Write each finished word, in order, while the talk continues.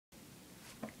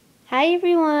Hi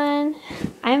everyone,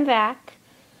 I'm back.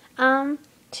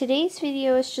 Today's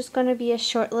video is just going to be a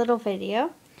short little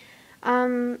video.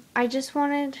 I just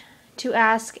wanted to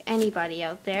ask anybody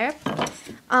out there.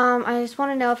 I just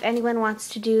want to know if anyone wants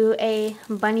to do a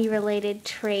bunny related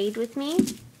trade with me.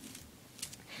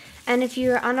 And if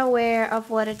you're unaware of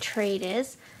what a trade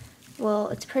is, well,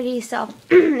 it's pretty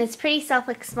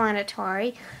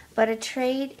self-explanatory, but a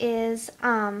trade is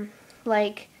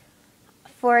like,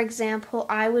 for example,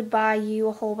 I would buy you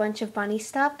a whole bunch of bunny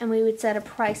stuff and we would set a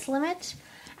price limit,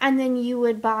 and then you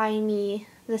would buy me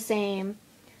the same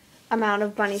amount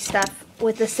of bunny stuff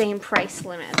with the same price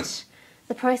limit.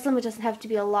 The price limit doesn't have to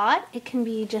be a lot, it can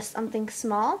be just something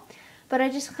small, but I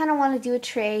just kind of want to do a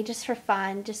trade just for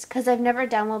fun, just because I've never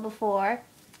done one before.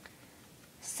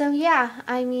 So yeah,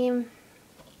 I mean,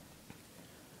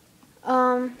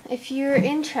 if you're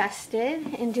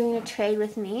interested in doing a trade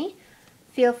with me,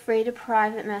 feel free to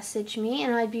private message me,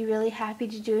 and I'd be really happy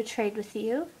to do a trade with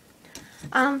you.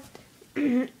 And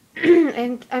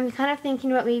I'm kind of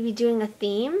thinking about maybe doing a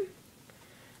theme.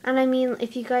 And I mean,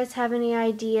 if you guys have any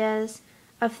ideas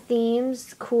of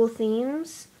themes, cool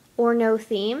themes, or no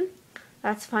theme,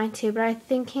 that's fine too. But I'm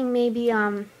thinking maybe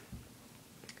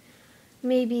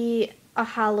maybe a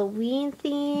Halloween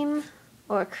theme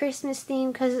or a Christmas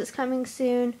theme because it's coming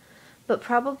soon. But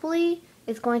probably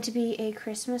it's going to be a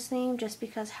Christmas theme just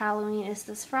because Halloween is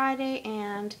this Friday,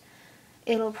 and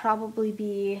it'll probably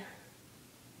be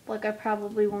like I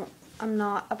probably won't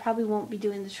be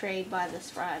doing the trade by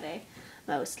this Friday,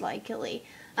 most likely.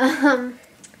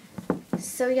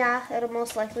 So yeah, it'll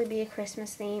most likely be a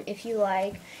Christmas theme if you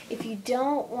like. If you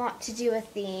don't want to do a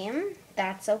theme,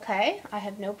 that's okay. I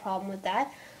have no problem with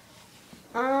that.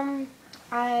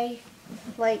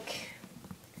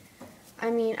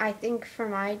 I think for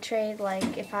my trade,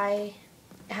 like if I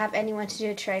have anyone to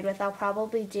do a trade with, I'll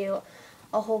probably do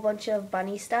a whole bunch of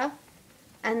bunny stuff,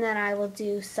 and then I will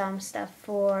do some stuff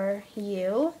for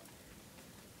you.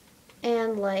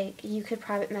 And like you could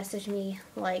private message me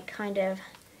like kind of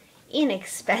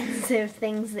inexpensive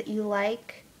things that you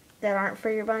like that aren't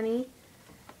for your bunny,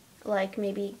 like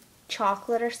maybe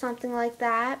chocolate or something like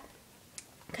that.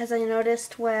 Because I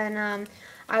noticed when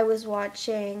I was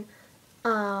watching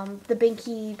the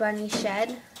Binky Bunny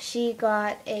Shed, she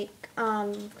got a,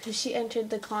 because she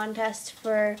entered the contest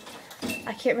for,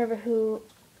 I can't remember who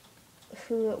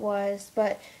it was,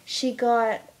 but she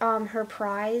got her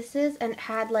prizes and it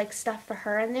had like stuff for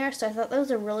her in there, so I thought that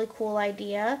was a really cool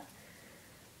idea,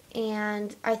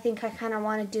 and I think I kind of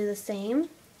want to do the same.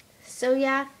 So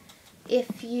yeah,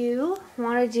 if you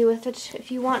want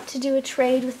to do a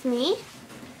trade with me,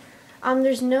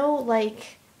 there's no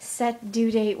like set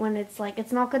due date when it's like,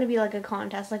 it's not going to be like a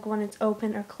contest like when it's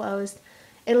open or closed.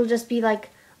 It'll just be like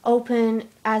open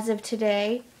as of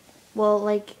today. Well,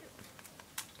 like,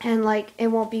 and like it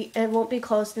won't be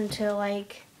closed until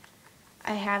like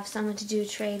I have someone to do a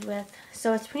trade with.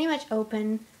 So it's pretty much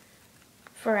open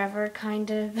forever,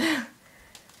 kind of.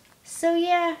 So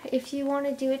yeah, if you want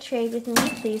to do a trade with me,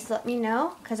 please let me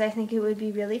know, because I think it would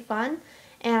be really fun.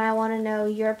 And I want to know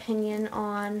your opinion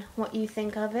on what you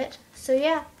think of it. So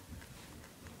yeah.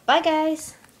 Bye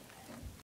guys.